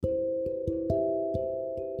Hello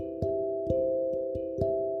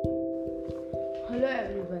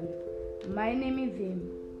everyone, my name is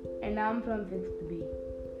Zim and I am from 6th B.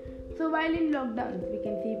 So while in lockdowns we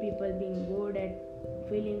can see people being bored and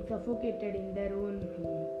feeling suffocated in their own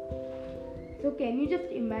home. So can you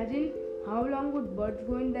just imagine how long would birds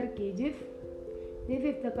go in their cages? This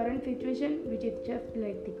is the current situation which is just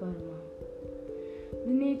like the karma.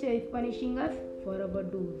 The nature is punishing us for our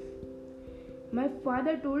do's. My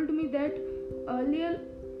father told me that earlier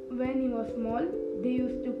when he was small, they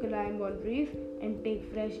used to climb on trees and take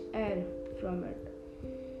fresh air from it.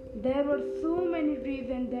 There were so many trees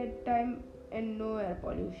at that time and no air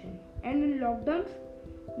pollution. And in lockdowns,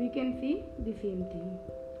 we can see the same thing,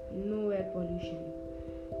 no air pollution.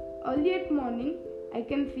 Early at morning, I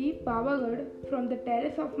can see Pavagadh from the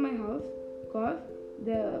terrace of my house cause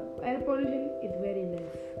the air pollution is very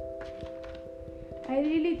less. I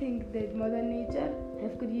really think that Mother Nature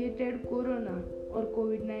has created Corona or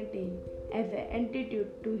COVID-19 as an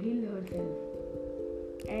antidote to heal herself.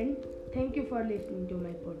 And thank you for listening to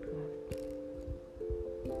my podcast.